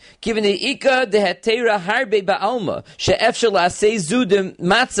yisaseh. Given the ika de hetera harbe ba'alma she'efshel la'aseh zudim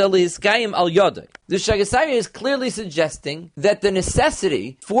matzah lehiskayim al yodai. The Shagas Aryeh is clearly suggesting that the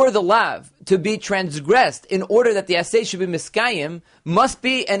necessity for the lav to be transgressed in order that the aseh should be miskayim must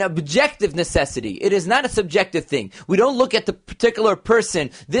be an objective necessity. It is not a subjective thing. We don't look at the particular person.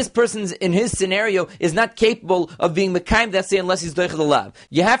 This person's in his scenario is not capable of being mekayim the aseh unless he's doicha the lav.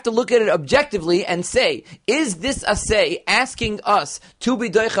 You have to look at it objectively and say, is this aseh asking us to be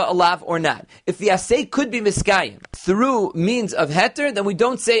doicha a lav or not? If the aseh could be miskayim through means of heter, then we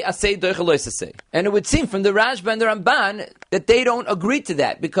don't say aseh doicha lo yisaseh. And it would seem from the Rashba and the Ramban that they don't agree to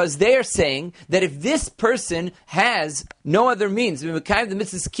that, because they are saying that if this person has no other means, the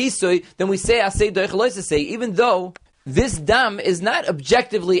mitzvahs kisui, then we say aseh doicha lo yisaseh, even though this dam is not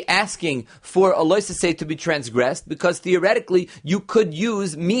objectively asking for a lo yisaseh to be transgressed, because theoretically you could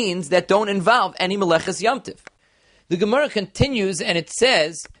use means that don't involve any meleches yom tiv. The Gemara continues and it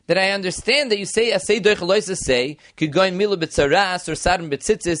says that I understand that you say aseh doicha lo yisaseh could go in milu b'tzaras or sarim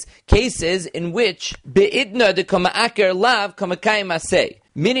b'tzitzis, cases in which be'idna de kama aker lav kama kayim aseh.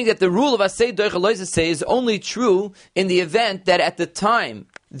 Meaning that the rule of aseh doicha lo yisaseh is only true in the event that at the time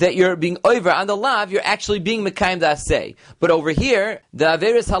that you're being over on the lav, you're actually being mekayim the asay. But over here, the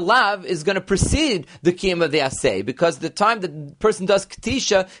averis halav is going to precede the kiyum of the asay, because the time the person does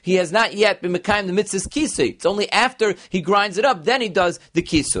katisha, he has not yet been mekayim the mitzvah's kisui. It's only after he grinds it up, then he does the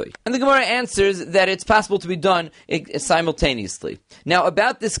kisui. And the Gemara answers that it's possible to be done simultaneously. Now,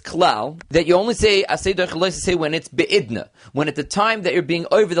 about this klal, that you only say asay doich loisasay when it's be'idna, when at the time that you're being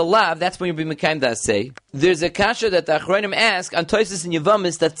over the lav, that's when you're being mekayim the asay. There's a kasha that the Achronim ask on Toises and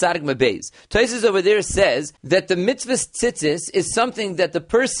Yavamis that tzadik mebeis. Toises over there says that the mitzvah's tzitzis is something that the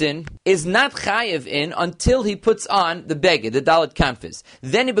person is not chayiv in until he puts on the beged, the dalet kanfis.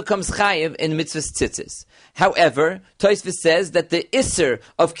 Then he becomes chayiv in mitzvah's tzitzis. However, Toisves says that the isser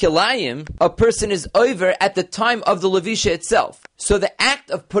of kilayim, a person is over at the time of the levisha itself. So the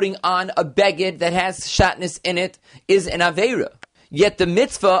act of putting on a beged that has shatness in it is an aveira. Yet the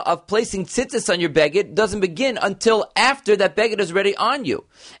mitzvah of placing tzitzis on your beged doesn't begin until after that beged is already on you.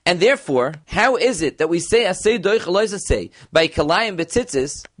 And therefore, how is it that we say asay doich lois asay by kalayim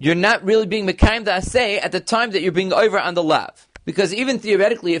betzitzis, you're not really being mekayim the asay at the time that you're being over on the lav? Because even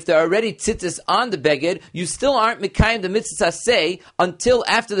theoretically, if there are already tzitzis on the beged, you still aren't mekayim the mitzvah asay until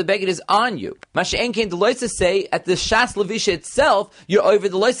after the beged is on you. Masha'en kein the lois asay, at the shas levisha itself, you're over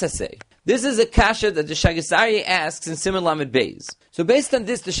the lois asay. This is a kasha that the Shagasari asks in Siman Lamed Beis. So based on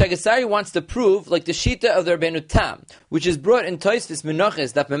this, the Shagasari wants to prove, like the Shita of the Rabbeinu Tam, which is brought in Toisvis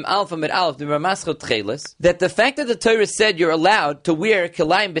Menoches, Daf Mem Alpha Med Alf, the Ramaschot Tcheles, that the fact that the Torah said you're allowed to wear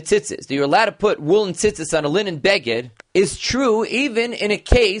kilayim betzitzis, that you're allowed to put woolen tzitzis on a linen beged, is true even in a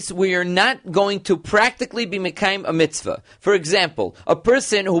case where you're not going to practically be mekayim a mitzvah. For example, a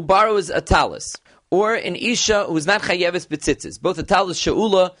person who borrows a talis, or an isha who is not chayeves betzitzis. Both a talis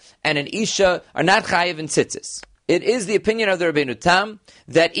she'ula and an isha are not chayev in tzitzis. It is the opinion of the Rabbeinu Tam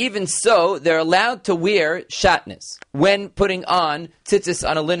that even so, they're allowed to wear shatnez when putting on tzitzis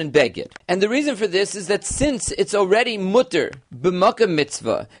on a linen beged. And the reason for this is that since it's already mutter b'makam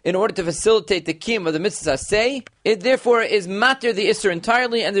mitzvah in order to facilitate the kiyum of the mitzvah asay, it therefore is matter the isser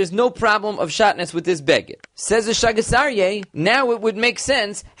entirely, and there's no problem of shatnez with this beged. Says the Shagasarye, now it would make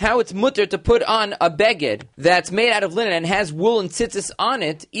sense how it's mutter to put on a beged that's made out of linen and has wool and tzitzis on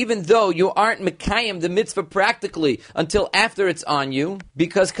it, even though you aren't mekayim the mitzvah practically until after it's on you,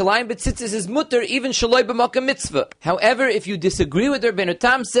 because kalayim betzitzis is mutter even shaloi b'makam mitzvah. However, if you disagree with Rabbeinu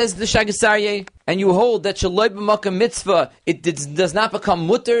Tam, says the Shagasarye, and you hold that shaloi b'makam mitzvah, it does not become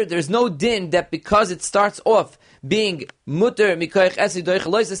mutter, there's no din that because it starts off being mutter mikoich esi doich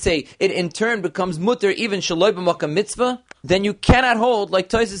lois say it in turn becomes mutter even shaloi b'makam mitzvah, then you cannot hold like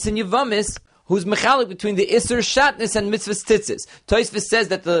Toisves and Yavamis, who's mechalik between the isser shatnez and mitzvah tzitzis. Toisves says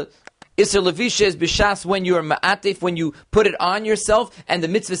that the Isser Levisha is b'shas when you are ma'atif, when you put it on yourself, and the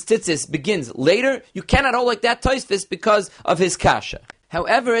mitzvah tzitzis begins later. You cannot hold like that Toisves because of his kasha.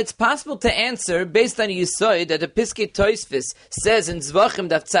 However, it's possible to answer based on a yisoid that the Piskei Toisves says in Zvachim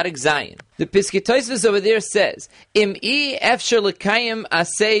Daf Tzadik Zayin. The Piskei Toisves over there says, Im I efsher lekayim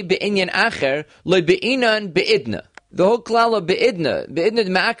asay be'inyan acher, loy be'inan be'idna. The whole klal of be'idna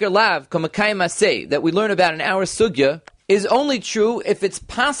d'ma'aker lav, kamakayim asay, that we learn about in our sugya, is only true if it's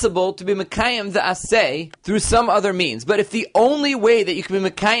possible to be mekayim the asay through some other means. But if the only way that you can be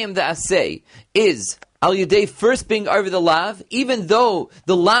mekayim the asay is al yedei first being over the lav, even though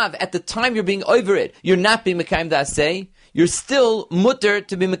the lav at the time you're being over it, you're not being mekayim the asay, you're still mutter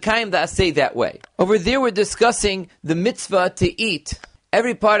to be mekayim the asay that way. Over there we're discussing the mitzvah to eat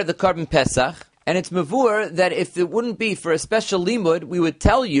every part of the Korban Pesach. And it's mavur that if it wouldn't be for a special limud, we would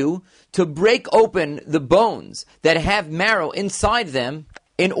tell you to break open the bones that have marrow inside them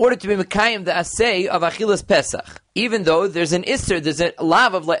in order to be mekayim the asay of Achilas Pesach. Even though there's an isser, there's a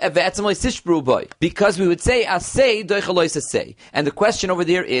lav of ve'etzem le'sishbru boy. Because we would say asay doichalois asay. And the question over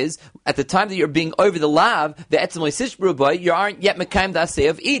there is, at the time that you're being over the lav, ve'etzem le'sishbru boy, you aren't yet mekayim the asay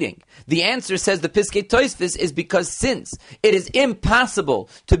of eating. The answer, says the Piskei Toisves, is because since it is impossible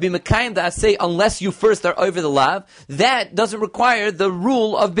to be mekayim the asay unless you first are over the lav, that doesn't require the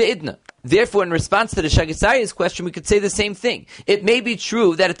rule of be'idna. Therefore, in response to the Shagasari's question, we could say the same thing. It may be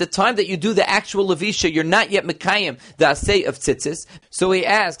true that at the time that you do the actual levisha, you're not yet mekayim the asay of tzitzis. So he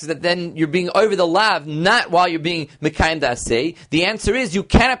asks that then you're being over the lav, not while you're being mekayim the asay. The answer is you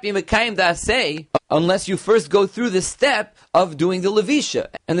cannot be mekayim the asay unless you first go through the step of doing the levisha.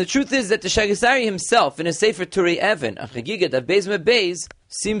 And the truth is that the Shagasari himself, in his Sefer Turei Even, a chagigat of Beis Mebeis,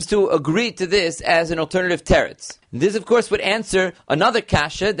 seems to agree to this as an alternative teretz. This, of course, would answer another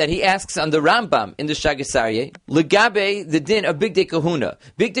kasha that he asks on the Rambam in the Shagasarye. Legabe, the din of Big Day Kahuna.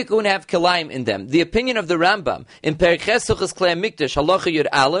 Big Day Kahuna have kilayim in them. The opinion of the Rambam in Perek Ches Hilchos Klei Mikdash Halacha Yud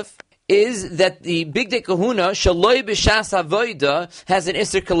Aleph is that the Bigdei Kahuna Shaloi B'Shas Avoida has an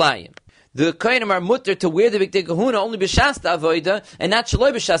Isser Kalayim. The Kohanim are mutter to wear the Bigdei Kahuna only b'shas avoida and not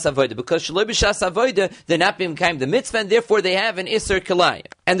shaloi b'shas avoida, because shaloi b'shas avoida they're not being kind the mitzvah, and therefore they have an iser kalayim.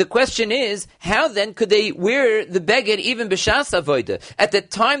 And the question is, how then could they wear the beged even b'shas avoida? At the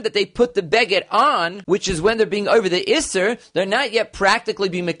time that they put the beged on, which is when they're being over the iser, they're not yet practically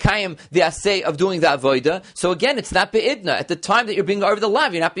being mekayim the asay of doing the avoida. So again, it's not be'idna. At the time that you're being over the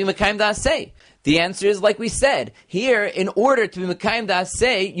lav, you're not being mekayim the asay. The answer is, like we said, here, in order to be Mekayim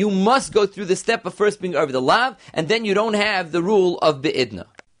Da'aseh, you must go through the step of first being over the lav, and then you don't have the rule of Be'idna.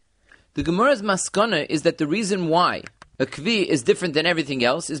 The Gemara's maskana is that the reason why a kvi is different than everything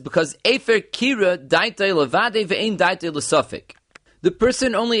else is because Efer Kira Daitei Levade Ve'ein Daitei L'Safek. The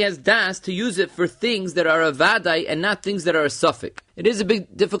person only has das to use it for things that are a vadai and not things that are a suffik. It is a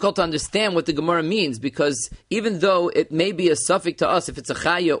bit difficult to understand what the Gemara means, because even though it may be a suffix to us if it's a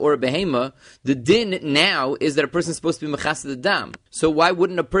chaya or a behema, the din now is that a person is supposed to be mechased the dam. So why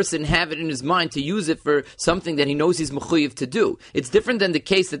wouldn't a person have it in his mind to use it for something that he knows he's mechuyev to do? It's different than the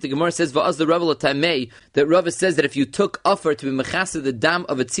case that the Gemara says va'az the Rabbi l'tamei, that Rava says that if you took offer to be mechased the dam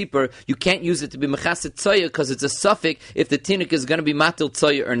of a tzipor, you can't use it to be mechased tzoya because it's a suffix if the tinuk is going to be matil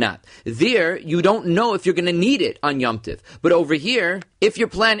tzoya or not. There, you don't know if you're going to need it on Yom Tiv. But over here, if your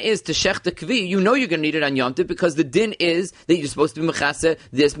plan is to shech the kvi, you know you're going to need it on Yom Tov because the din is that you're supposed to be mechase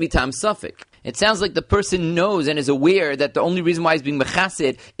this mitam suffik. It sounds like the person knows and is aware that the only reason why he's being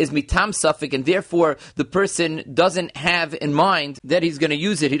mechased is mitam suffik, and therefore the person doesn't have in mind that he's going to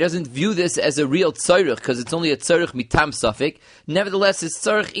use it. He doesn't view this as a real tzarech because it's only a tzarech mitam suffik. Nevertheless, it's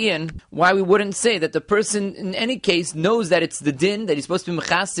tzarech ian. Why we wouldn't say that the person in any case knows that it's the din that he's supposed to be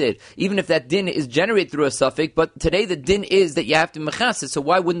mechased, even if that din is generated through a suffik. But today the din is that you have to be mechased. So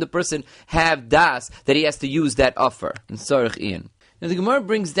why wouldn't the person have das that he has to use that offer? In tzarech ian. Now the Gemara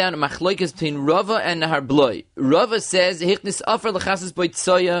brings down a machlokes between Rava and Nahar Bloi. Rava says, "Hichnis offer lechases boy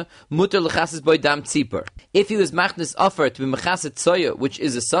tzoya, muter lechases boy dam tzipor." If he was machnis offer to be mechaset tzoya, which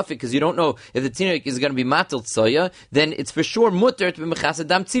is a suffix, because you don't know if the tinuk is going to be matil tzoya, then it's for sure muter to be mechaset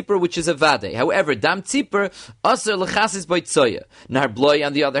dam tzipor, which is a vade. However, dam tzipor aser lechases boy tzoya. Nahar Bloi,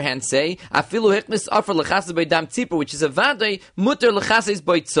 on the other hand, say, "Afilu hichnis offer lechases boy dam tzipor, which is a vade, muter lechases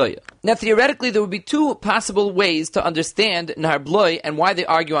boy tzoya." Now, theoretically, there would be two possible ways to understand Nahar Bloi and why they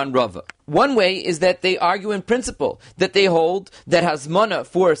argue on Rava. One way is that they argue in principle, that they hold that hazmana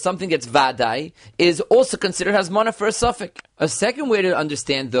for something that's vadai is also considered hazmana for a suffix. A second way to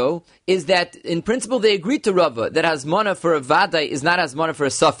understand, though, is that in principle they agree to Rava that hazmana for a vadai is not hazmana for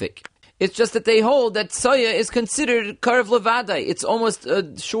a suffix. It's just that they hold that tzoya is considered karev levadai. It's almost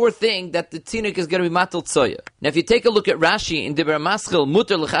a sure thing that the tinuk is going to be matal tzoya. Now, if you take a look at Rashi in Dibur Maschil,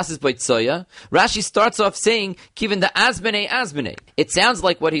 muter lechasis by tzoya, Rashi starts off saying, kiven the azmene azmene. It sounds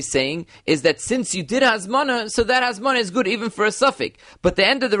like what he's saying is that since you did hazmana, so that hazmana is good even for a suffix. But the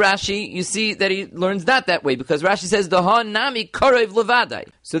end of the Rashi, you see that he learns not that way, because Rashi says, Daha nami karev levadai.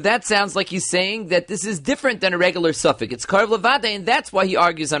 So that sounds like he's saying that this is different than a regular suffix. It's karev levadai, and that's why he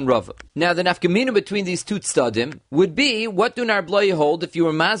argues on Rava. Now, the nafkamina between these two tzadim would be, what do Nahar Bloi hold if you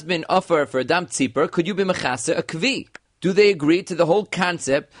were mazbin offer for a dam tzipor, could you be mechase a kvi? Do they agree to the whole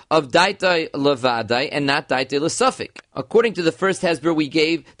concept of daitai levadai and not daitai lesufik? According to the first hesber we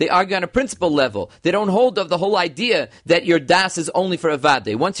gave, they argue on a principle level. They don't hold of the whole idea that your das is only for a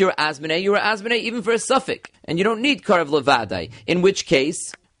vadai. Once you're azmene even for a suffik. And you don't need karev levadai. In which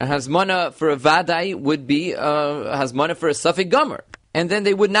case, a hazmana for a vadai would be a hazmana for a suffik gomer. And then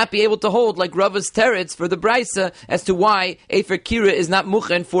they would not be able to hold like Rava's teretz for the Beitzah as to why Efer Kira is not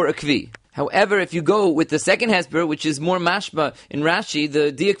muchen for a kvi. However, if you go with the second hesber, which is more mashma in Rashi,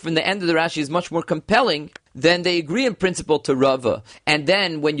 the diak from the end of the Rashi is much more compelling, then they agree in principle to Rava. And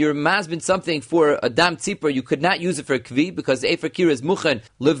then when you're mazbin something for a dam tzipor, you could not use it for a kvi because Efer Kira is muchen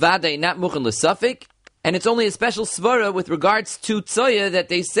levadei, not muchen lesafik. And it's only a special svara with regards to tzoya that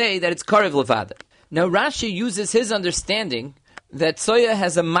they say that it's karev levadei. Now Rashi uses his understanding that Tzoya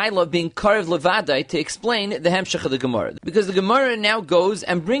has a mila of being karev levadai to explain the hemshech of the Gemara. Because the Gemara now goes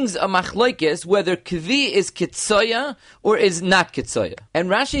and brings a machlokes whether kvi is kitzoya or is not kitzoya. And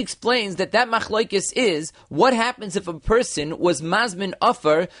Rashi explains that machlokes is what happens if a person was mazmin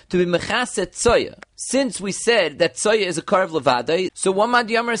offer to be mechaset tzoya. Since we said that tzoya is a karev levadai, so one Mad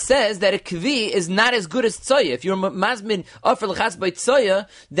Yamar says that a kvi is not as good as tzoya. If you're mazmin offer lechas by tzoya,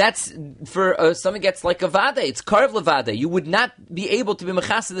 that's for something that's like a vadai. It's karev levadai. You would not be able to be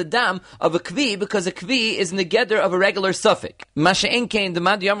mechasa the dam of a kvi because a kvi is in the gather of a regular suffix. Masha'en Kain, the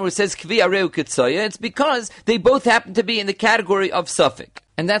Mad Yamar who says kvi areu kitzoya, it's because they both happen to be in the category of suffix.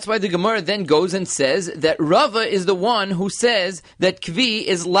 And that's why the Gemara then goes and says that Rava is the one who says that kvi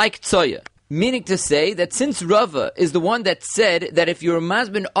is like tzoya. Meaning to say that since Rava is the one that said that if your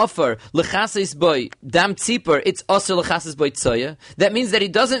masbin offer lechasis boy dam tzipor, it's also lechasis boy tzoya. That means that he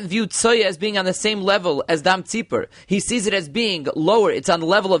doesn't view tzoya as being on the same level as dam tzipor. He sees it as being lower. It's on the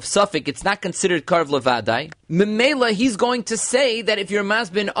level of suffix. It's not considered karv levadai. Memela, he's going to say that if your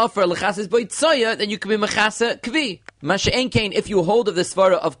masbin offer lechasis boy tzoya, then you can be mechasa kvi. Masha'en kain, if you hold of the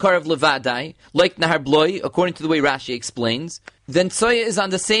svara of karv levadai, like nahar bloy, according to the way Rashi explains, then tzoya is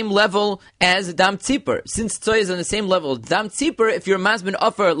on the same level as dam tzipor. Since tzoya is on the same level as dam tzipor, if your masbin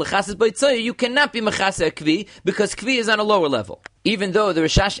offer lechasis by tzoya, you cannot be mechasa kvi, because kvi is on a lower level. Even though the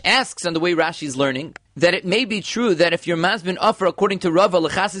Rishash asks on the way Rashi is learning, that it may be true that if your masbin offer according to Rava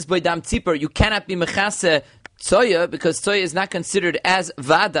lechasis by dam tzipor, you cannot be mechasa tzoya, because tzoya is not considered as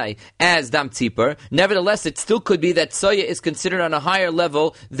vadai as dam tzipor. Nevertheless, it still could be that tzoya is considered on a higher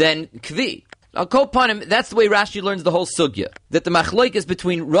level than kvi. I'll call upon him. That's the way Rashi learns the whole sugya. That the machlokes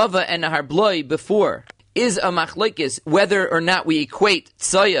between Rava and Nahar Bloi before is a machlokes whether or not we equate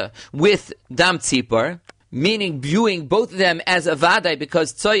tzoya with dam tzipor, meaning viewing both of them as a vadai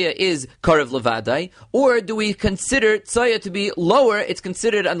because tzoya is karev levadai, or do we consider tzoya to be lower? It's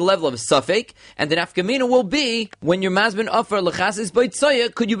considered on the level of suffix, and the nafkamina will be when your masbin offer lechasis by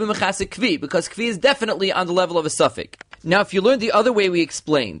tzoya, could you be mechasa kvi? Because kvi is definitely on the level of a suffix. Now, if you learn the other way we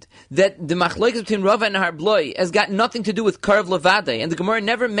explained, that the machlokes between Rava and Nahar Bloi has got nothing to do with karv levadai, and the Gemara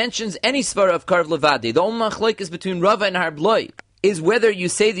never mentions any svara of karv levadai. The only machlokes between Rava and Nahar Bloi is whether you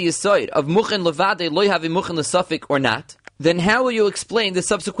say the yisoid of muchen levadai loy havi muchen lesafik or not. Then how will you explain the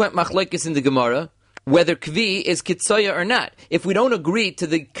subsequent machlokes in the Gemara, whether kvi is kitzoya or not? If we don't agree to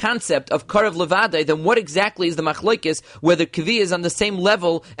the concept of karv levadai, then what exactly is the machlokes, whether kvi is on the same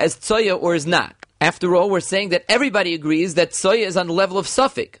level as tzoya or is not? After all, we're saying that everybody agrees that tzoya is on the level of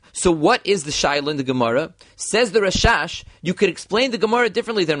suffix. So what is the shaila in the Gemara? Says the Rashash, you could explain the Gemara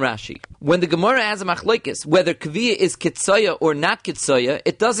differently than Rashi. When the Gemara has a machlokes, whether kvi is kitzoya or not kitzoya,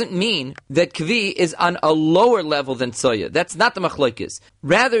 it doesn't mean that kvi is on a lower level than tzoya. That's not the machlokes.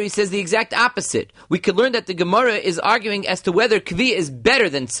 Rather, he says the exact opposite. We could learn that the Gemara is arguing as to whether kvi is better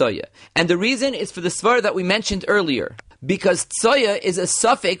than tzoya. And the reason is for the svara that we mentioned earlier. Because tzoya is a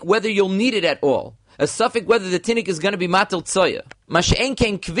suffix whether you'll need it at all. A suffix whether the tinnik is going to be matil tzoya. Masha'en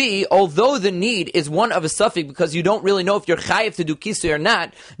ken kvi, although the need is one of a suffix because you don't really know if you're chayiv to do kisoy or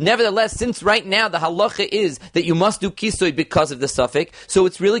not, nevertheless, since right now the halacha is that you must do kisoy because of the suffix, so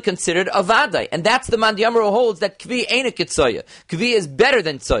it's really considered a vadai. And that's the mandiyamar who holds that kvi ain't a kitzoya. Kvi is better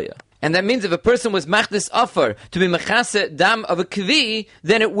than tzoya. And that means if a person was machdis offer to be mechase dam of a kvi,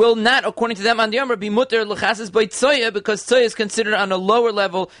 then it will not, according to them on the Amr, be mutter lechases by tzoya, because tzoya is considered on a lower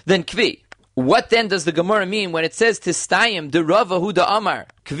level than kvi. What then does the Gemara mean when it says tistayim de Rava hu da Amar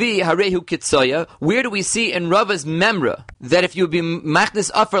kvi harehu kitzoya? Where do we see in Rava's memra that if you would be machdis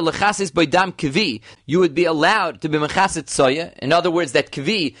offer lechasis by dam kvi, you would be allowed to be mechasit tzoya? In other words, that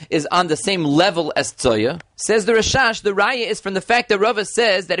kvi is on the same level as tzoya. Says the Rashash, the raya is from the fact that Rava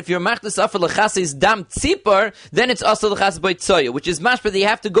says that if you're machdis offer lechasis dam tzipor, then it's also lechasis by tzoya, which is mashma that you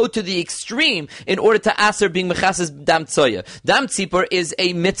have to go to the extreme in order to aser being mechasis dam tzoya. Dam tzipor is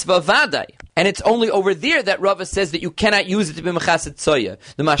a mitzvah vadai. And it's only over there that Rava says that you cannot use it to be mechaset tzoya.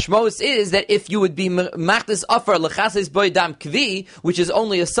 The mashmos is that if you would be machdis offer lechases by dam kvi, which is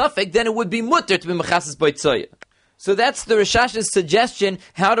only a suffix, then it would be mutter to be mechases by tzoya. So that's the Rishash's suggestion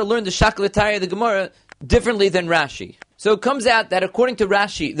how to learn the shaklatari of the Gemara differently than Rashi. So it comes out that according to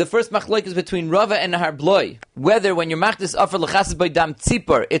Rashi, the first machlok is between Rava and Nahar Bloi, whether when your machdis offer lechases by dam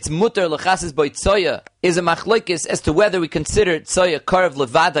tzipor, it's mutter lechases by tzoya, is a machlokes as to whether we consider tzoya karev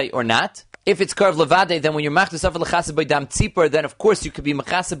levadai or not. If it's karv levadei, then when you're machdis offer lechases by dam tzipor, then of course you could be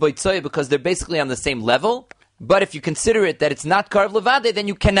mechase by tzoya because they're basically on the same level. But if you consider it that it's not karv levadei, then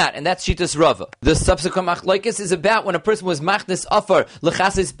you cannot, and that's shitas Rava. The subsequent machlokes is about when a person was machdis offer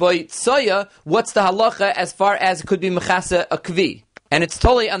lechases by tzoya, what's the halacha as far as it could be mechase a kvi? And it's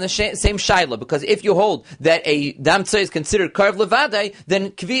totally on the same shaila, because if you hold that a dam tzoya is considered karv levadei,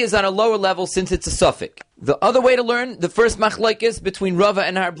 then kvi is on a lower level since it's a suffix. The other way to learn the first machlokes between Rava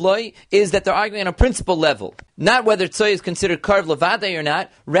and Nahar Bloi is that they're arguing on a principle level. Not whether tzoya is considered karv levadei or not,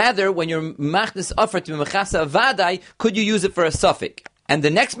 rather when you're machdis offer to be mechasa vadai, could you use it for a suffix? And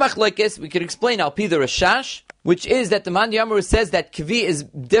the next machlokes we could explain al pi the Rashash, which is that the Man Yamaru says that kvi is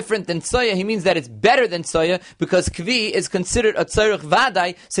different than tzoya. He means that it's better than tzoya because kvi is considered a tzorich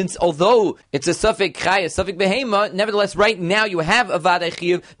vadai, since although it's a suffix chay, a suffix behema, nevertheless right now you have a vadai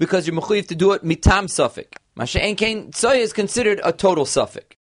chiyuv because you're mechuyev to do it mitam suffix. Masha'en kain, tzoya is considered a total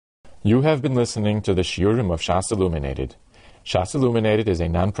suffix. You have been listening to the Shiurim of Shas Illuminated. Shas Illuminated is a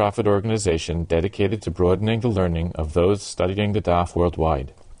non-profit organization dedicated to broadening the learning of those studying the daf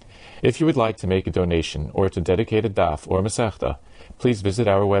worldwide. If you would like to make a donation or to dedicate a daf or masechta, please visit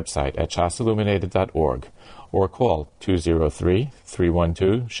our website at shasilluminated.org or call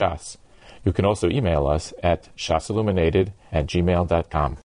 203-312-SHAS. You can also email us at shasilluminated@gmail.com.